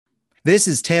This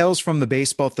is Tales from the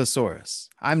Baseball Thesaurus.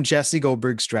 I'm Jesse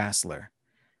Goldberg Strassler.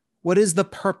 What is the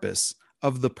purpose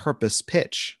of the purpose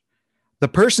pitch? The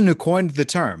person who coined the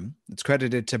term, it's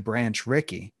credited to Branch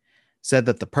Rickey, said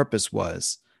that the purpose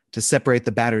was to separate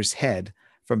the batter's head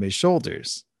from his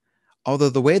shoulders. Although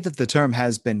the way that the term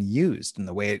has been used and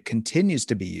the way it continues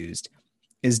to be used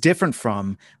is different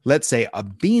from, let's say, a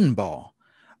beanball.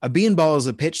 A beanball is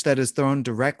a pitch that is thrown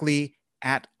directly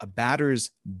at a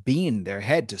batter's bean, their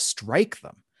head, to strike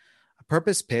them. A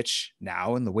purpose pitch,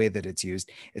 now in the way that it's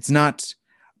used, it's not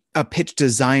a pitch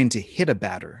designed to hit a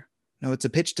batter. No, it's a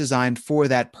pitch designed for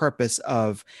that purpose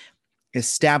of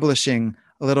establishing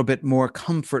a little bit more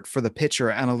comfort for the pitcher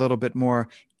and a little bit more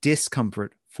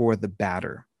discomfort for the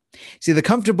batter. See, the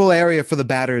comfortable area for the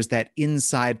batter is that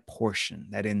inside portion,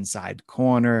 that inside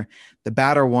corner. The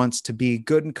batter wants to be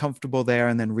good and comfortable there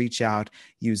and then reach out,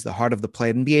 use the heart of the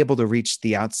plate, and be able to reach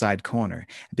the outside corner.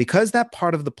 Because that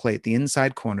part of the plate, the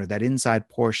inside corner, that inside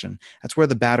portion, that's where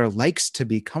the batter likes to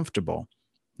be comfortable.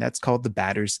 That's called the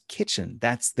batter's kitchen.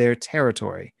 That's their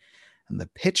territory. And the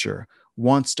pitcher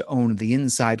wants to own the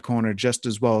inside corner just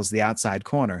as well as the outside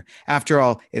corner. After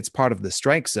all, it's part of the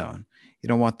strike zone. You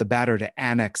don't want the batter to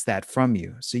annex that from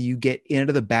you. So you get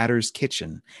into the batter's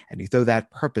kitchen and you throw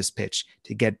that purpose pitch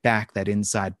to get back that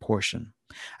inside portion.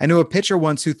 I knew a pitcher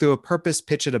once who threw a purpose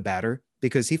pitch at a batter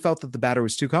because he felt that the batter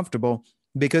was too comfortable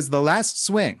because the last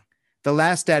swing, the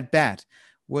last at bat,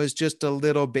 was just a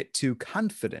little bit too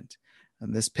confident.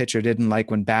 And this pitcher didn't like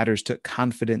when batters took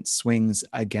confident swings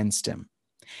against him.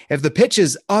 If the pitch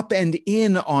is up and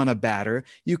in on a batter,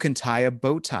 you can tie a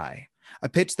bow tie. A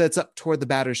pitch that's up toward the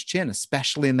batter's chin,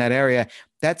 especially in that area,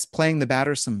 that's playing the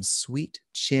batter some sweet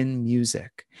chin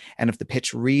music. And if the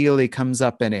pitch really comes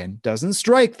up and in, doesn't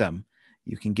strike them,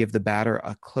 you can give the batter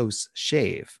a close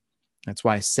shave. That's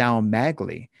why Sal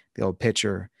Maglie, the old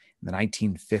pitcher in the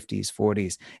 1950s,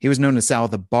 40s, he was known as Sal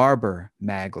the Barber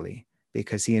Maglie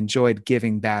because he enjoyed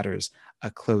giving batters a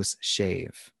close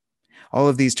shave. All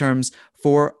of these terms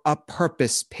for a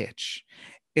purpose pitch.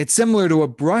 It's similar to a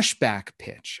brushback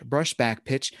pitch. A brushback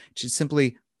pitch should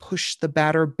simply push the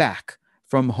batter back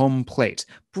from home plate.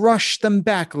 Brush them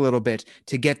back a little bit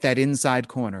to get that inside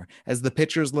corner as the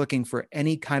pitcher is looking for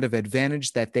any kind of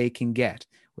advantage that they can get.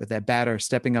 With that batter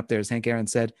stepping up there, as Hank Aaron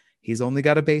said, he's only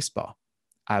got a baseball.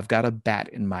 I've got a bat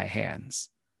in my hands.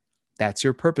 That's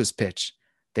your purpose pitch.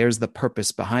 There's the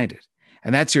purpose behind it.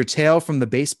 And that's your tale from the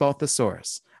Baseball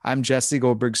Thesaurus. I'm Jesse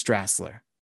Goldberg Strassler.